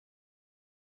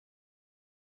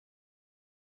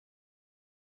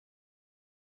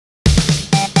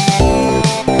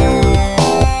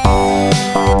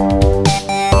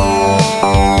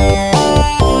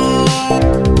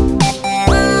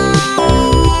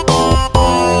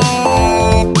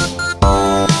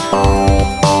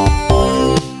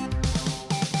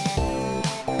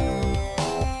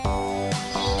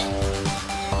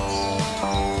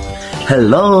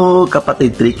Hello,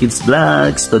 kapatid 3 Kids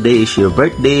Vlogs. Today is your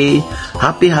birthday.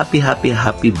 Happy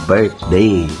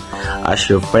birthday. As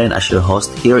your friend, as your host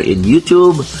here in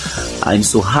YouTube, I'm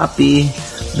so happy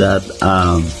that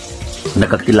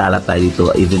nakakilala tayo dito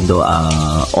even though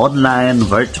online,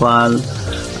 virtual.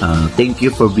 Thank you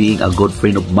for being a good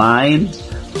friend of mine.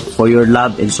 For your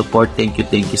love and support, thank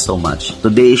you so much.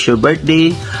 Today is your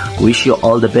birthday. Wish you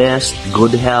all the best,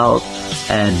 good health,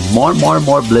 and more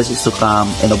blessings to come,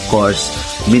 and of course,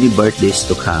 many birthdays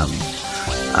to come.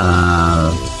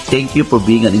 Thank you for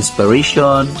being an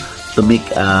inspiration to make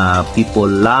people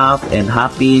laugh and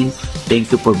happy. Thank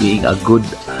you for being a good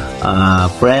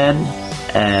friend,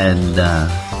 and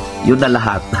yun na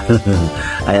lahat.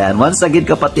 Ayan, once again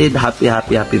kapatid,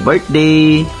 happy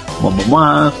birthday.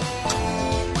 Mwah.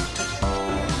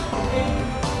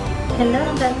 Hello,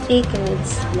 the 3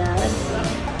 Kids Vlog.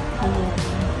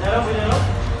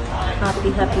 Happy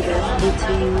birthday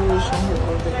to you. Wishing you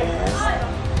all the best.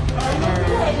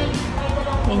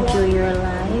 And enjoy your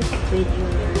life with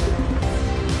your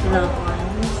loved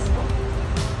ones.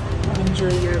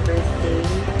 Enjoy your birthday.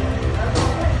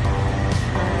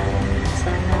 And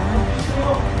sana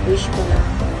wish ko lang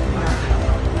na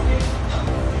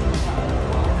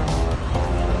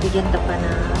bigyan ka pa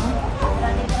na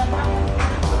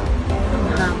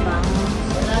habang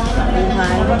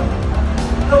buhay,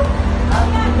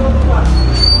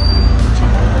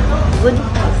 good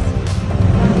health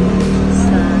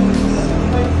sa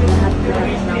lahat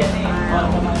ng araw,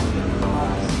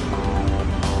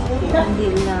 hindi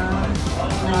lang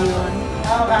ngayon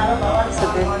sa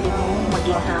birthday mo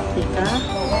maging happy ka.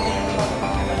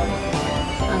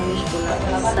 Ang wish ko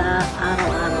lang sa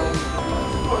araw-araw,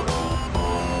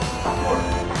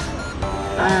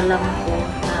 alam ko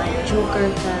na joker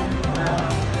ka na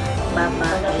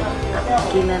babae at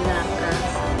kilala ka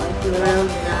sa white world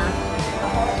na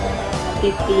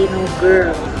Filipino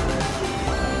girl.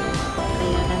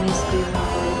 Kaya na-miss ko yung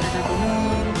mga ulit na natin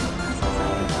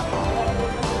masasabi ako.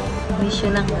 Miss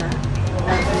yun lang nga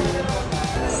dahil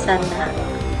sana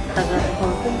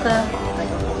taga-Hong ka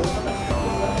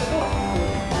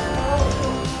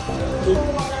hindi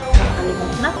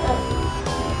makalimot na ko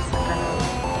sa kanila.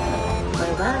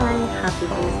 Bye-bye. Happy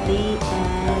birthday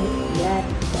and God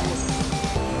bless.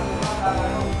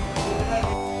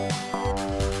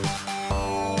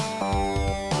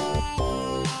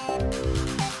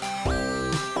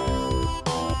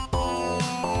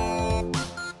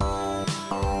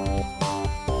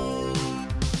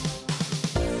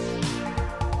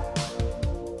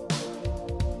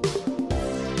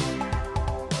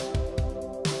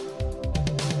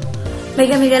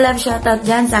 Mega love shoutout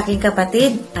dyan sa aking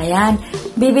kapatid. Ayan.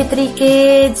 Baby 3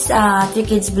 Kids, 3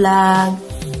 Kids Vlog.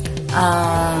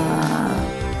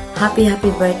 Happy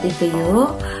birthday to you.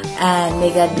 And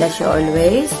may God bless you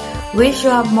always. Wish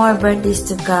you have more birthdays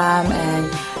to come. And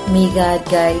may God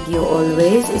guide you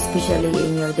always, especially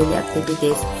in your daily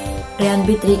activities. Ayan,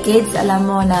 B3 Kids, alam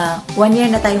mo na 1 year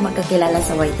na tayo magkakilala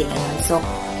sa YT ngayon. So,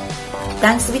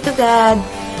 thanks be to God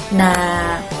na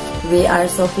we are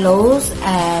so close.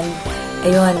 And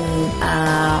ayun,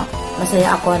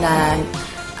 masaya ako na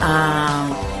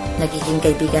nagiging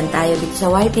kaibigan tayo dito sa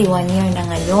YT. 1 year na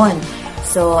ngayon.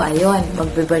 So, ayun,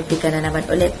 magbe-birthday ka na naman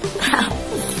ulit.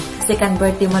 Second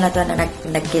birthday mo na to na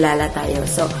nagkilala tayo.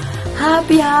 So,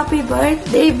 happy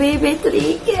birthday, baby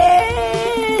 3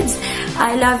 Kids!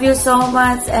 I love you so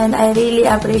much and I really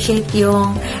appreciate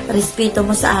yung respeto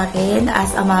mo sa akin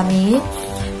as a mommy.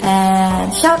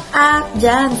 And shout out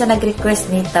dyan sa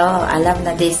nag-request nito. Alam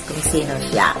na this kung sino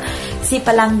siya. Si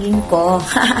Palangging ko.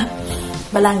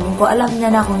 Palangging ko. Alam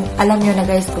nyo na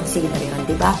guys kung sino yun,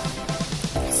 di ba?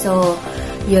 So,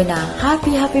 yun na.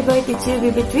 Happy birthday to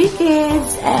you, baby 3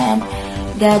 Kids. And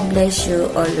God bless you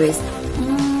always.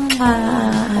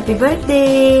 Happy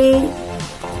birthday!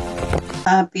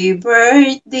 Happy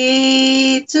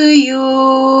birthday to you,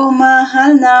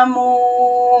 mahal na mo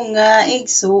nga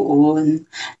igsuon,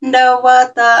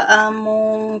 dawata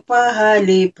among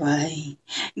pahalipay,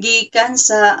 gikan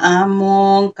sa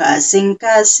among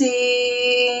kasing-kasing,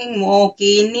 mo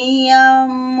kiniyam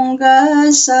mong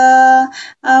gasa,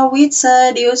 awit sa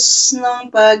Dios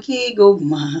ng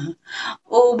paghigugma,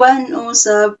 uban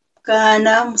usab ka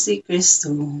ng si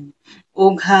Kristo.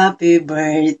 Og happy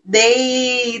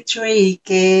birthday, 3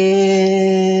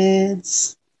 Kids!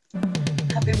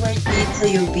 Happy birthday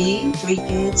to you, B, 3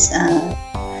 Kids.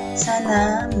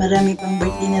 Sana marami pang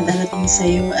birthday na darating sa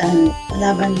iyo and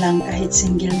laban lang kahit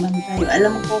single mom tayo.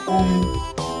 Alam ko kung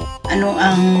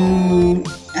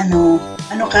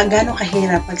gaano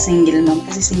kahirap pag single mom,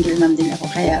 kasi single mom din ako.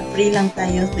 Kaya pray lang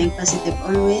tayo, think positive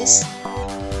always.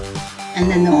 And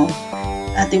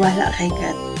tiwala kay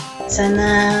God. Sana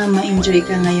ma-enjoy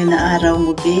ka ngayon na araw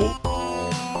mo, be.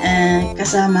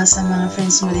 Kasama sa mga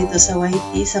friends mo dito sa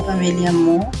YT, sa pamilya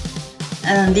mo.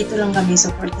 Dito lang kami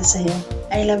suporta sa'yo.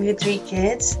 I love you, 3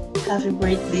 kids. Happy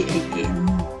birthday again.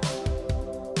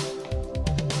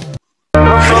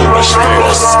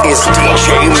 This is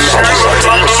DJ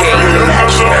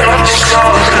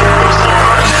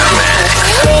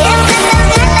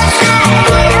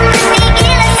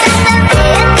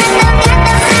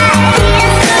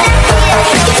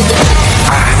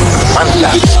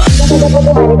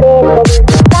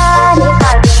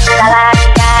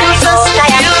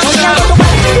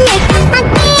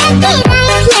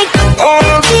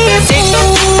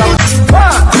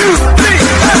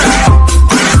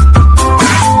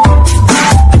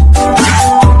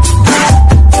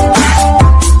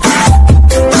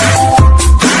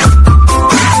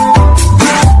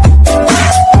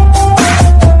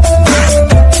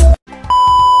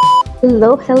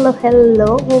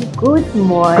Hello, good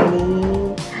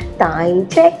morning. Time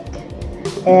check.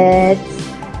 It's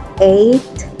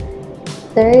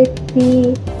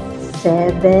 8:37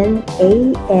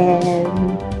 a.m.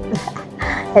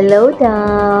 Hello,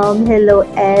 Dam. Hello,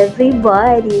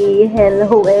 everybody.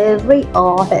 Hello,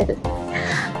 everyone.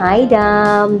 Hi,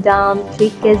 Dam. 3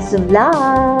 Kids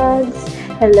Vlogs.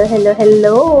 Hello.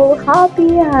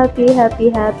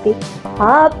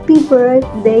 Happy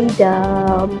birthday,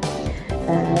 Dam.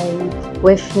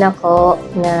 Wish na ko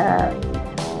na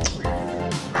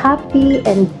happy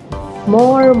and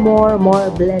more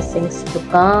blessings to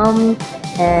come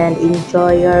and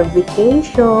enjoy your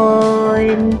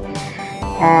vacation.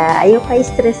 Ayaw ka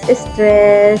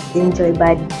stress, enjoy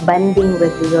bonding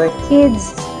with your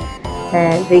kids.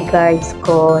 And regards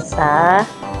ko sa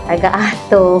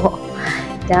aga-ato.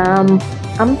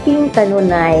 Amping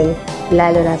kanunay,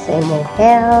 lalo na sa imong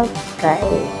health, kay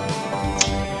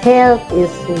health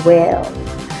is wealth.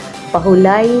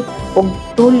 Pahulay og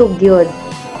tulog yun.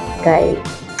 Kay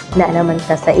na naman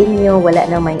ka sa inyo, wala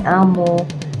na may amo.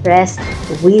 Rest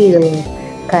will.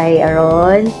 Kay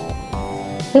aron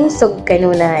himsog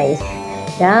kanunay.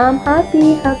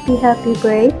 Happy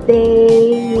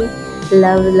birthday.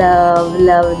 Love.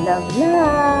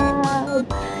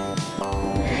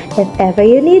 If ever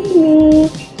you need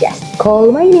me, just call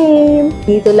my name.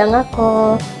 Dito lang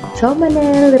ako.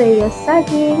 Chomanel Reyes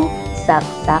Saging,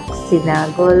 Saksak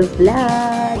Sinagol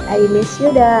Vlog. I miss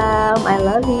you, Dam. I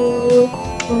love you.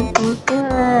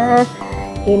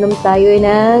 Inom tayo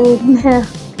ng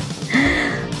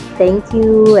thank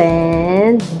you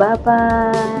and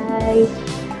bye-bye.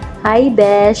 Hi,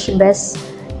 Besh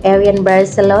Arian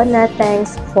Barcelona.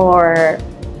 Thanks for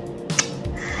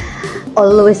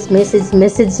always message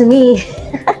me.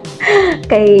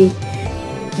 Kay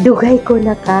dugay ko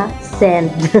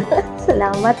naka-send.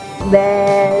 Salamat,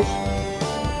 Besh.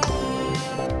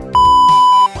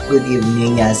 Good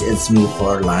evening, guys. It's me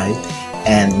for life.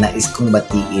 And nais kong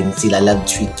batiin sila Love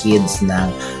 3 Kids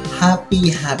ng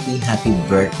happy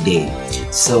birthday.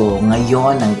 So,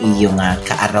 ngayon ang iyong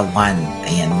kaarawan.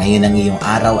 Ayan, ngayon ang iyong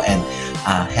araw and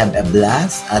have a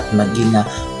blast at maging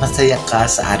masaya ka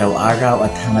sa araw-araw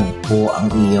at hangad po ang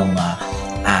iyong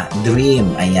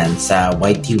dream, ayan, sa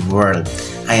YT World.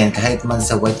 Ayan, kahit man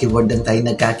sa YT World lang tayo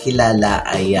nagkakilala,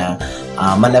 ay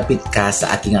malapit ka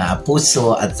sa aking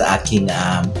puso at sa aking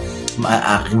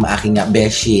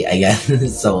beshi. Ayan.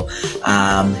 So,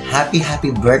 happy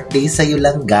birthday sa iyo,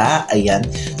 Langga. Ayan.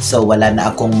 So, wala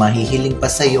na akong mahihiling pa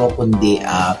sa iyo, kundi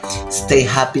stay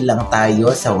happy lang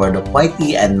tayo sa World of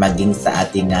YT and maging sa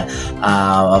ating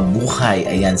buhay.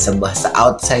 Ayan, sa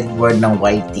outside world ng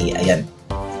YT. Ayan.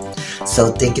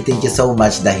 So, thank you so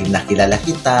much dahil nakilala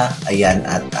kita. Ayan,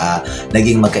 at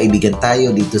naging magkaibigan tayo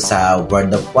dito sa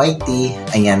World of YT.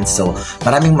 Ayan, so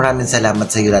maraming salamat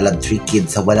sa iyo, Love 3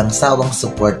 Kids, sa walang sawang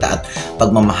suporta at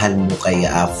pagmamahal mo kay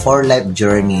For Life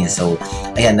Journey. So,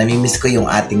 ayan, namimiss ko yung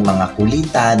ating mga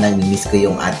kulitan, namimiss ko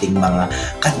yung ating mga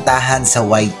kantahan sa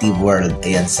YT World.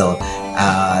 Ayan, so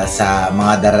sa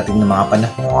mga darating na mga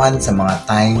panahon, sa mga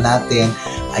time natin,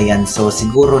 ayan, so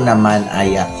siguro naman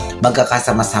ay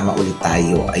magkakasama-sama ulit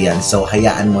tayo. Ayan, so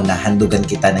hayaan mo na handugan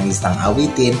kita ng isang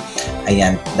awitin,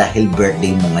 ayan, dahil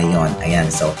birthday mo ngayon. Ayan,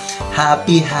 so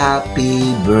happy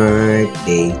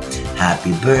birthday. Happy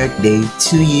birthday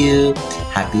to you.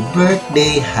 Happy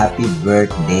birthday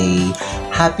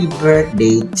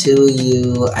to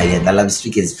you. Ayan, the Love 3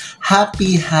 Kids.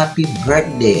 Happy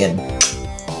birthday. And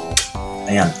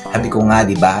ayan, habi ko nga,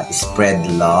 diba? Spread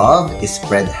love,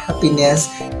 spread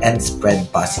happiness, and spread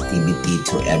positivity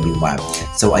to everyone.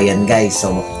 So, ayan guys.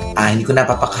 So, hindi ko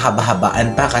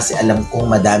napapakahaba-habaan pa kasi alam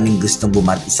kong madaming gustong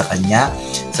bumati sa kanya.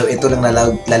 So ito lang na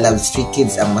Love Street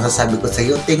Kids ang masasabi ko sa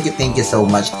iyo. Thank you so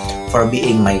much for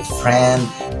being my friend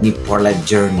ni Porla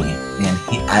Journey. Ayan,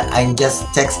 I'm just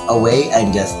text away,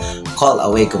 I'm just call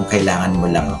away kung kailangan mo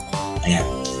lang ako. Ayan.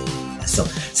 So,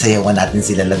 sayawan natin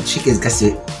sila Love Street Kids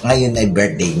kasi ngayon ay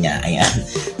birthday niya. Ayan.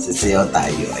 Sasayaw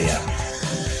tayo. Ayan.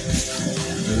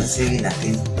 Sayaw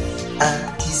natin.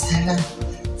 Kisala.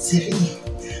 Siri.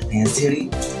 Ayan, Siri.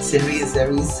 Ayan. Siri.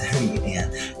 Ayan.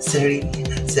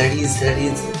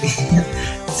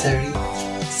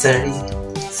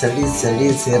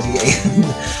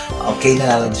 Okay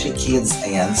na Love Street Kids.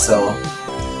 Ayan, so,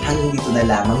 hanggang dito na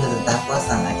lamang natatapos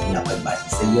ang aking napagbati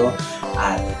sa iyo.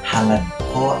 At hangad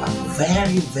ko ang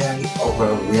very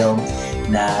overwhelmed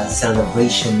na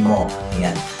celebration mo.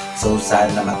 Ayan. So,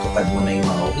 sana matupad mo na yung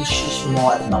mga wishes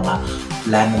mo at mga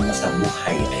plano mo sa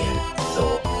buhay. Ayan.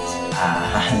 So,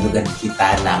 hahandugan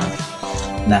kita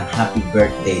ng happy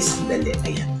birthday sandali.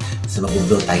 Ayan. So,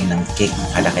 mag-blow tayo ng cake ng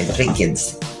kalakay 3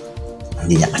 kids.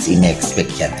 Hindi niya kasi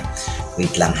ina-expect yan.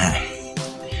 Wait lang ha.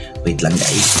 Wait lang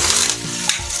guys.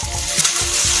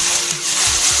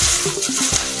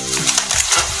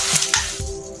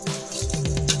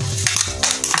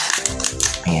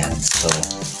 Ayan. So,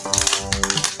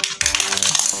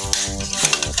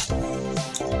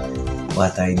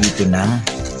 what tayo dito ng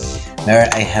where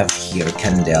I have here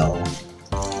candle.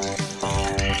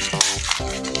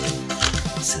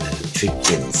 So, 3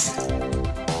 kids.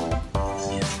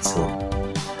 Ayan. So,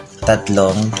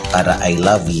 tatlong para I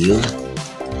love you.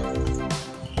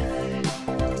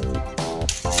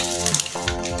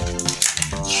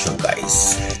 So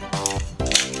guys.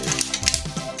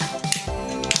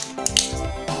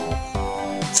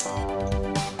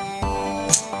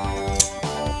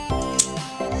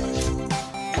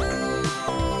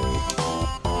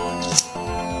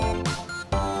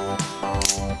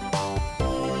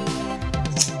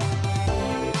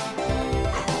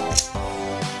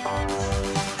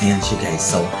 Ayan siya guys.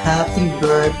 So, happy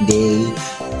birthday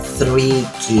 3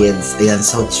 kids. Ayan.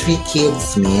 So, 3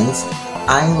 kids means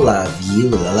I love you.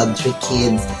 I love 3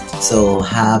 kids. So,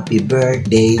 happy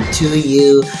birthday to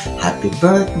you. Happy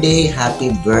birthday.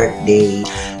 Happy birthday.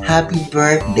 Happy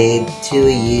birthday to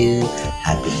you.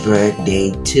 Happy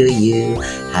birthday to you.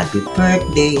 Happy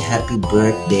birthday. Happy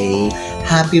birthday.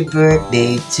 Happy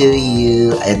birthday to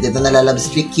you. Ayan. Dito na Love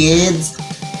Street Kids.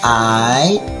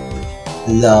 I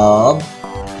love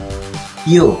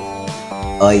you.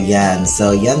 Oh, yan. So,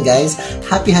 yan guys.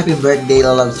 Happy birthday,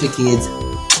 Love Street Kids.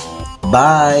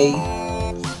 Bye!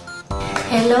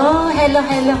 Hello!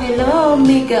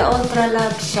 Mega ultra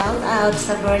love shout out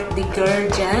sa birthday girl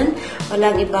dyan.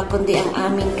 Walang iba kundi ang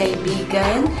aming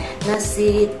kaibigan na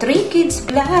si 3 Kids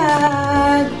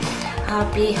Vlog.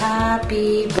 Happy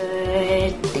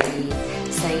birthday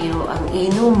sa'yo ang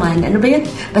inuman. Ano ba yun?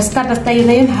 Basta yun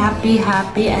na yun. Happy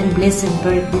and blessed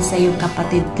birthday sa'yo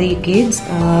kapatid 3 Kids.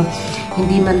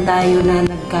 Hindi man tayo na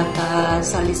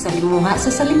nagkakasali-salimuha. Sa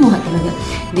salimuha talaga.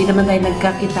 Hindi naman tayo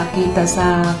nagkakita-kita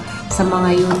sa mga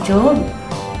YouTube.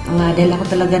 Dahil ako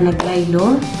talaga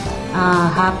naglaylo.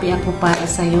 Happy ako para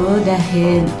sa'yo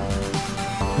dahil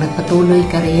nagpatuloy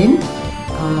ka rin.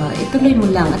 Ituloy mo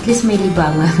lang. At least may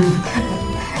libangan.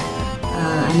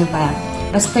 Ano pa?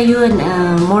 Basta yun,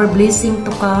 more blessing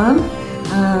to come.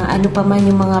 Ano pa man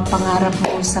yung mga pangarap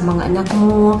mo sa mga anak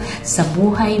mo, sa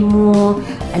buhay mo,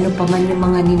 ano pa man yung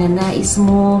mga ninanais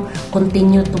mo,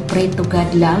 continue to pray to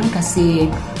God lang kasi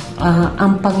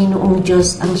ang Panginoong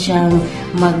Diyos ang siyang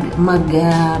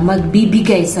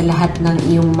magbibigay sa lahat ng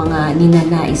iyong mga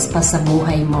ninanais pa sa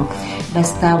buhay mo.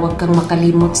 Basta huwag kang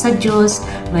makalimot sa Diyos.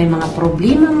 May mga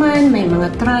problema man, may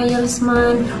mga trials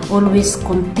man, always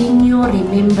continue.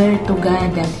 Remember to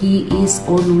God that He is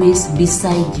always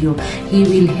beside you. He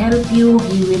will help you.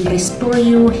 He will restore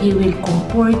you. He will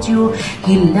comfort you.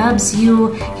 He loves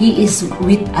you. He is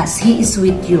with us. He is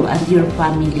with you and your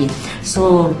family.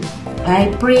 So,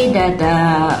 I pray that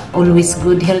always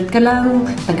good health ka lang,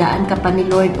 tagaan ka pa ni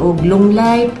Lord o long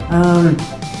life,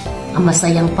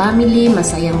 masayang family,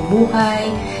 masayang buhay,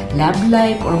 love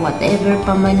life, or whatever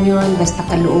pa man yun, basta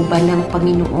kalooban ng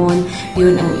Panginoon,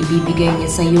 yun ang ibibigay niya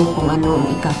sa iyo kung ano ang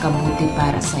ikakabuti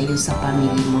para sa iyo sa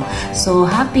family mo. So,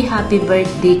 happy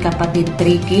birthday kapatid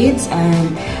 3 Kids,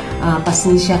 and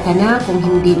pasensya ka na kung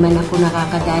hindi man ako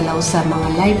nakakadalaw sa mga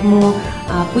live mo.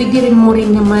 Pwede rin mo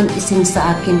rin naman isend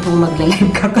sa akin kung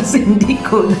magla-live ka kasi hindi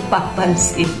ko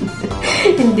napapansin.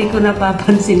 Hindi ko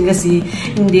napapansin kasi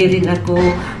hindi rin ako,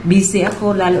 busy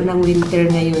ako, lalo ng winter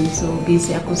ngayon. So,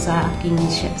 busy ako sa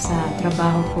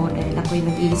trabaho ko dahil ako'y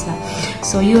nag-iisa.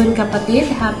 So, yun kapatid,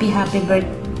 happy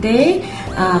birthday.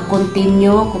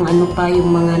 Continue kung ano pa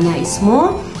yung mga nais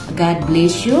mo. God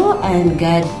bless you and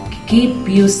God keep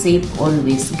you safe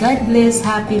always. God bless.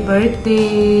 Happy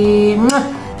birthday.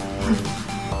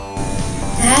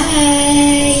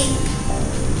 Hi!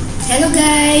 Hello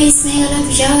guys! May love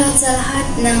shoutout sa lahat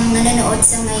ng nanonood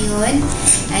sa ngayon.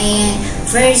 Ayan.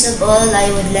 First of all,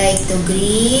 I would like to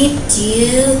greet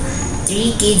you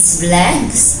 3 Kids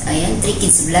Vlogs. Ayan, 3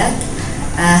 Kids Vlog.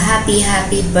 Happy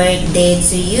birthday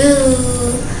to you!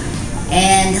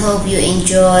 And hope you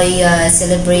enjoy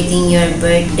celebrating your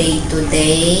birthday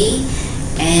today.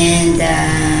 And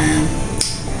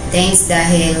thanks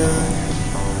dahil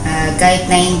kahit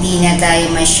na hindi na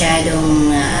tayo masyadong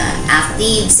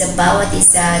active sa bawat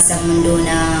isa sa mundo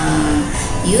ng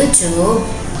YouTube,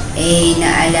 eh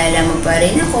naalala mo pa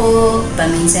rin ako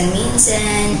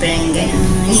paminsan-minsan, parang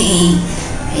ganun.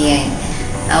 Ayan.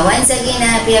 Once again,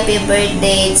 happy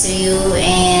birthday to you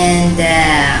and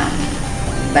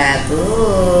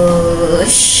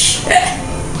babush!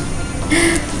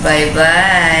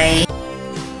 Bye-bye!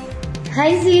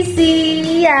 Hi,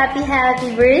 Sisi!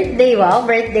 Happy birthday! Wow,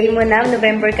 birthday mo na.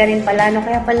 November ka rin pala. No?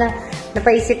 Kaya pala,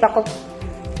 napaisip ako,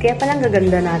 kaya pala ang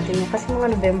gaganda natin. Kasi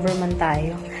mga November man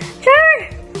tayo.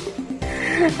 Char!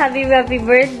 Happy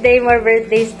birthday! More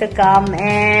birthdays to come.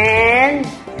 And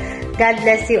God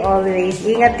bless you always.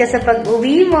 Ingat ka sa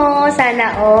pag-uwi mo.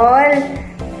 Sana all.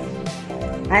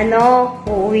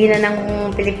 Uuwi na ng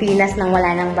Pilipinas nang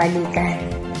wala nang balikan.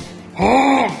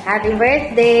 Happy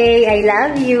birthday! I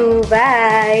love you!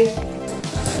 Bye!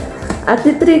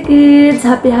 Ate 3 Kids,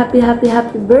 happy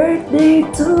birthday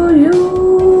to you!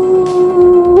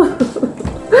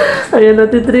 Ayan,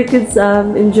 Ate 3 Kids,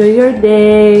 enjoy your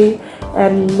day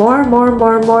and more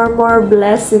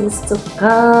blessings to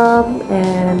come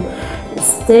and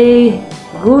stay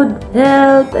good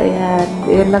health. Ayan,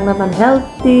 yan lang naman,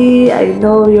 healthy. I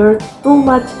know you're too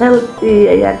much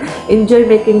healthy. Ayan, enjoy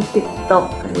making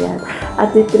TikTok. Ayan,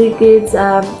 Ate 3 Kids,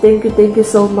 thank you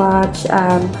so much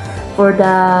for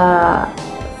the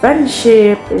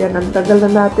friendship. Ayan, ang tagal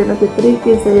na natin, Ate 3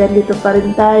 Kids. Ayan, dito pa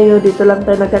rin tayo. Dito lang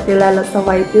tayo nagkakilala sa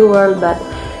YT world, but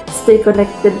stay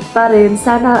connected pa rin.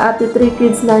 Sana, Ate 3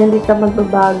 Kids, na hindi ka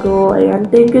magbabago. Ayan,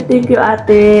 thank you,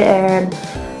 Ate. And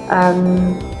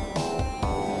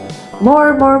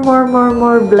more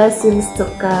blessings to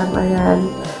come. Ayan,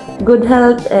 good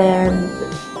health and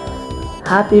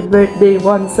happy birthday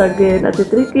once again, Ate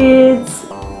 3 Kids.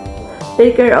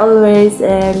 Take care always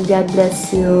and God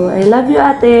bless you. I love you,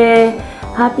 Ate.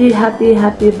 Happy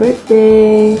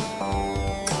birthday.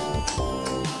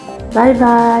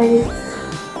 Bye.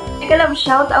 Kalam,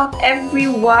 shout out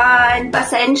everyone.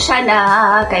 Pasensya na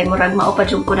kay murag maupad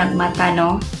yung ko nagmata,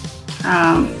 no?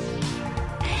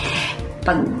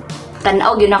 Pag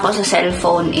tanaw yun ako sa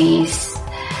cellphone is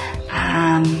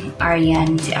si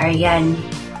Aryan, si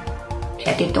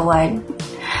Ate Tuwad.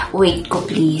 Wait ko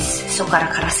please. So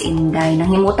karakaras inday.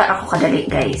 Nanghimuta ako kadali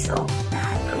guys. So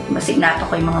basig na ito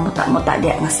ko yung mga muta-muta di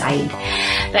nga side.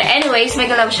 But anyways, may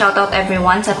love shoutout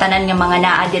everyone sa tanan nga mga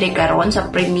naadiri karon sa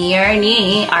premiere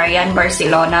ni Aryan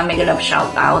Barcelona. May love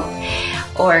shoutout.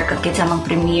 Or kakit sa mga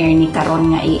premiere ni karon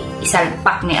nga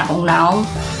isalpak ni akong now.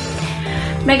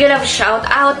 Mega love shout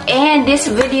out, and this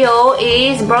video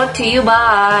is brought to you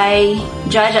by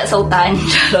Jaja Sultan.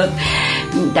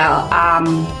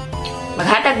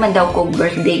 Maghatag man daw kong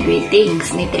birthday greetings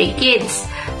ni 3 Kids.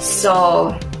 So,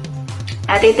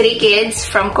 Ate 3 Kids,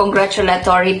 from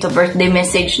congratulatory to birthday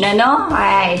message na, no?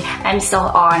 Ay, I'm so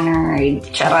honored.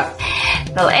 Charot.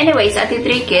 So, anyways, Ate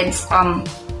 3 Kids,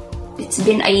 it's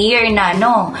been a year na,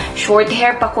 no? Short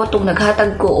hair pa ko itong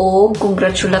naghatag ko og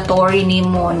congratulatory ni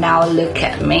mo. Now, look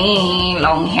at me.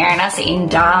 Long hair na si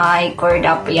Inday.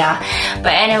 Cordapia.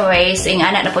 But anyways,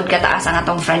 ingana na po kataas ang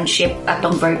atong friendship,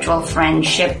 atong virtual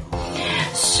friendship.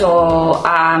 So,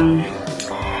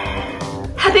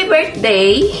 happy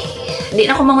birthday! Di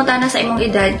na ko mangutana sa imong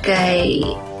edad kay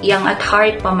young at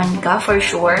heart pa man ka, for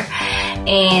sure.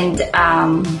 And,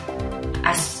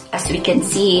 as we can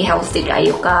see, healthy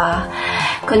kayo ka.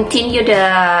 Continue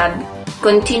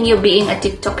being a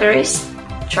TikTokerist,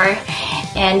 sure,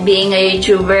 and being a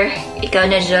YouTuber.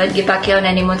 Ikaw na jud, gipakyaw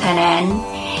na ni mo tanan.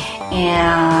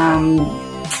 And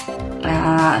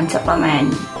unsa pa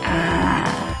man,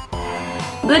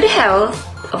 good health,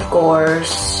 of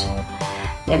course.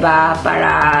 diba?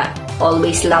 Para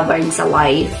always lover sa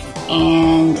life.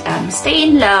 And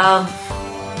stay in love.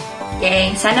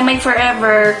 Okay? Sana may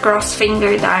forever. Cross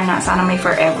finger, Dana. Sana may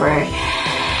forever.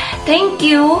 Thank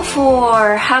you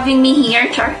for having me here,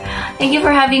 Char. Thank you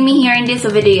for having me here in this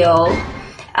video.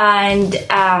 And,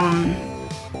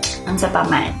 ang sa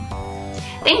paman.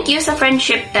 Thank you sa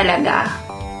friendship talaga.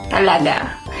 Talaga.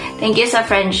 Thank you sa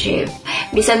friendship.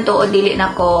 Bisan to, dili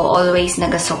na ko always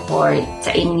nag-support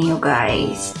sa inyo,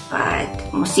 guys.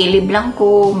 But, musilib lang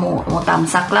ko,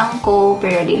 mutamsak lang ko,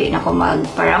 pero dili na ko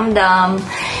magparamdam.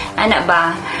 Ano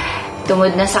ba?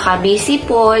 Tungod na sa kabisi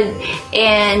pod.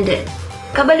 And,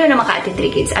 kabalo naman ka, Ate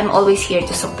 3 Kids. I'm always here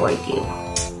to support you.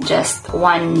 Just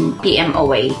 1 PM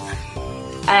away.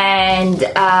 And,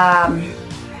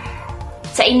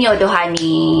 sa inyo, duha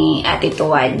ni Ate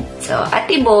Tuwad. So,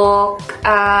 Ate Bok,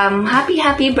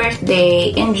 happy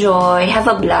birthday. Enjoy. Have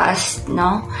a blast,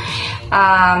 no?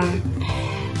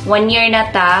 1 year na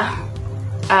ta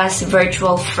as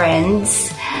virtual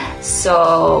friends.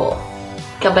 So,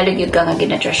 kabalog yun ka nga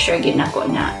gina-treasure yun ako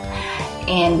na.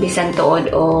 And bisan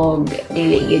tuod og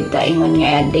dili yun ta ingon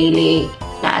nga daily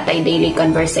na atay daily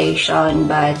conversation,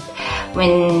 but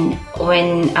when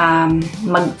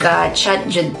magka-chat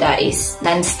jud ta is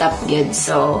non-stop good.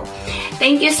 So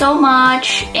thank you so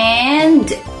much, and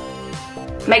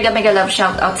mega love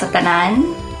shout out sa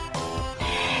tanan.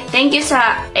 Thank you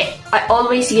sa I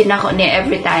always yun ako ni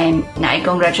every time na ay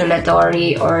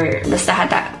congratulatory or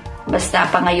basta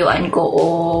pangayuan ko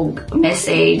og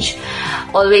message,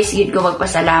 always yun ko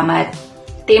magpasalamat.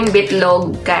 Team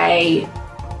Bitlog kay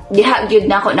diha gyud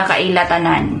na ako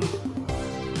nakailatanan.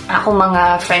 Ako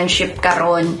mga friendship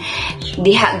karon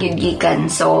diha gyud gikan.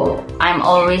 So I'm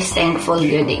always thankful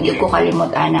gyud. Di ko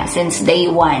kalimot ana since day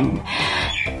 1.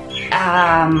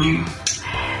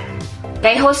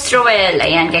 Kay Host Roel,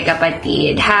 ayan, kay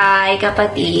kapatid. Hi,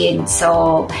 kapatid.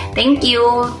 So, thank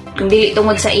you. Kung dili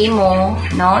tungod sa imo,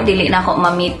 no? Dili na ako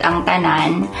ma-meet ang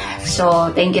tanan. So,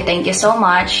 thank you so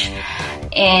much.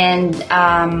 And,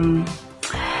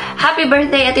 happy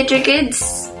birthday, Ate 3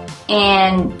 Kids.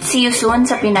 And, see you soon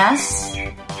sa Pinas.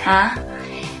 Ha?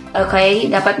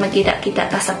 Okay? Dapat magkita-kita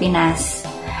ta sa Pinas.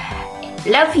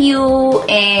 Love you,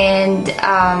 and,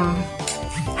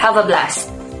 have a blast.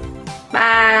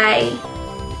 Bye!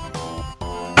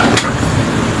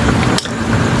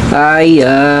 Hi,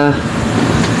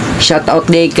 shout out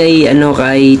day kay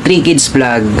 3 Kids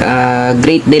Vlog.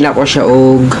 Great din ako siya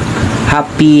og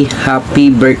happy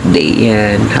birthday.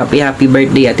 Yan. Happy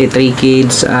birthday, Ate 3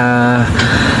 Kids.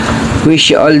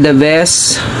 Wish you all the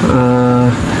best.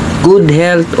 Good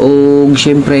health og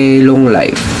syempre long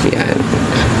life. Yan.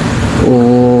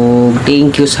 Og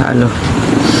thank you sa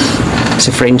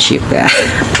sa friendship.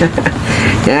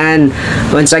 Yan.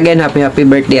 Once again, happy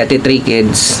birthday, Ate 3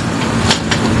 Kids.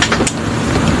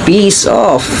 Peace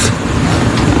off.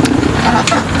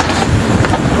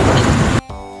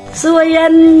 So,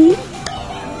 ayan.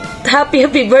 Happy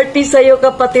birthday sa'yo,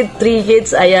 kapatid 3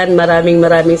 Kids. Ayan,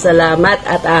 maraming salamat.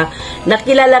 At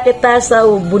nakilala kita sa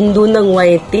bundo ng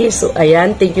YT. So,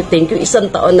 ayan, thank you.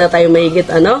 1 taon na tayo mahigit,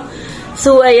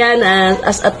 So, ayan,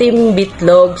 as a team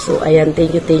Bitlog. So, ayan,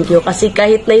 thank you. Kasi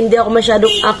kahit na hindi ako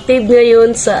masyadong active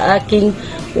ngayon sa aking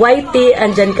YT,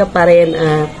 andyan ka pa rin,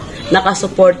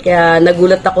 nakasupport, kaya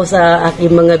nagulat ako sa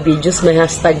aking mga videos, may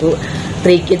hashtag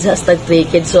 3 Kids.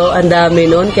 So, ang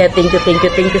dami nun. Kaya thank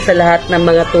you sa lahat ng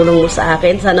mga tulong mo sa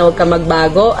akin. Sana huwag ka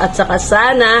magbago. At saka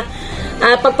sana,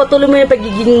 pagpatuloy mo yung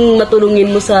pagiging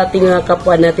matulungin mo sa ating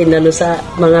kapwa natin, sa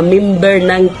mga member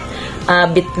ng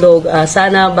Bitlog.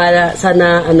 Sana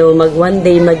one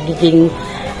day magiging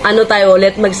tayo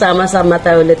ulit, magsama-sama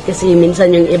tayo ulit. Kasi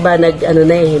minsan yung iba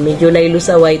medyo laylo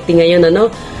sa YT ngayon,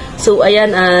 So,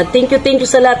 ayan, thank you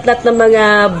sa lahat ng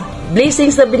mga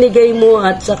blessings na binigay mo,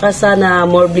 at saka sana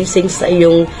more blessings sa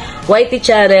iyong YT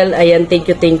channel. Ayan, thank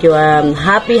you.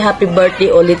 Happy birthday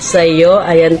ulit sa iyo.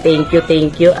 Ayan, thank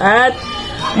you. At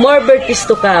more birthdays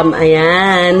to come.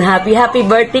 Ayan, happy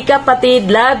birthday, kapatid.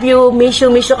 Love you. Miss you,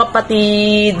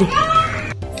 kapatid.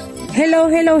 Hello,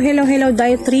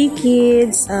 Day 3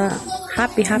 Kids.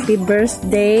 Happy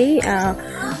birthday.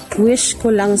 Wish ko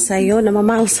lang sa'yo,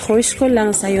 wish ko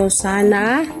lang sa'yo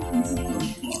sana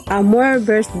more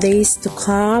birthdays to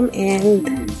come, and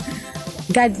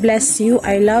God bless you.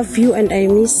 I love you and I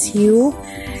miss you,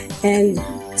 and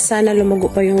sana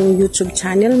lumago pa yung YouTube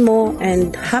channel mo,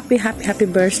 and happy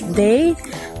birthday.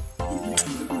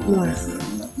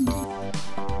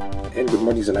 And good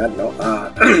morning sa lahat,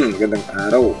 magandang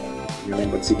araw. Yun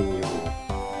ang magsiging yung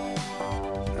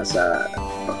nasa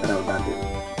background natin.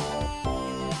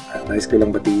 At nais ko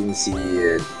lang batiin si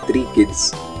 3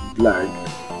 Kids Vlog,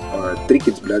 or 3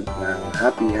 Kids Vlog ng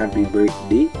happy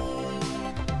birthday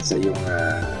sa iyong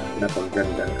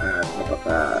napakagandang at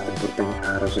napaka-importanteng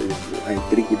araw sa iyong buhay.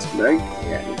 3 Kids Vlog.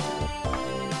 Ayan.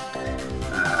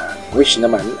 Wish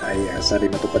naman ay sana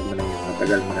matupad mo na yung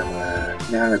matagal mo na mga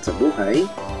hinahangat sa buhay.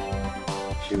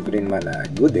 Siyempre naman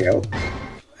good health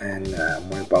and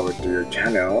more power to your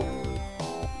channel.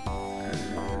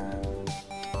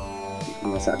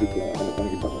 Masabi ko ano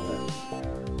pang ibang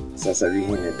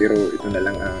sasabihin pero ito na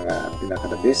lang ang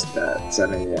pinaka the best at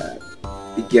sana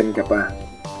bigyan ka pa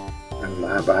ng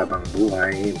mahaba-habang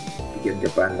buhay, bigyan ka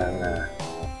pa ng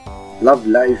love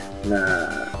life na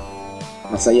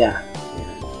masaya.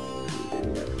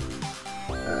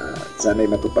 Sana'y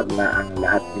matupad na ang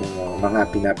lahat ng mga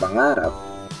pinapangarap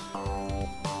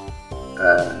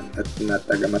at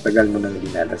matagal mo nang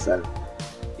dinadasal.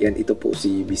 Yan, ito po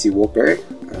si BC Walker.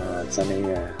 Sana'y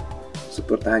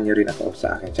suportahan nyo rin ako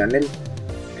sa aking channel.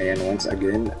 Ayan, once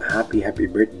again, happy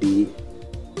birthday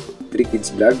 3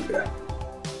 Kids Vlog.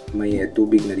 May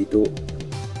tubig na dito.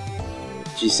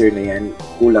 Cheeser na yan.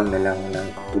 Kulang na lang ng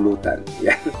pulutan.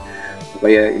 Yan.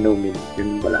 Kaya inumin.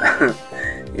 Yun pala.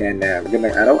 Yan,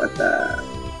 magandang araw at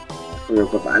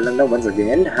papaalam na once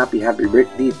again. Happy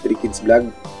birthday 3 Kids Vlog.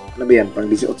 Ano ba yan?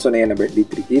 Pang 18 na yan na birthday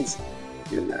 3 Kids.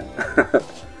 Yun lang.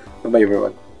 Bye-bye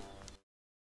everyone.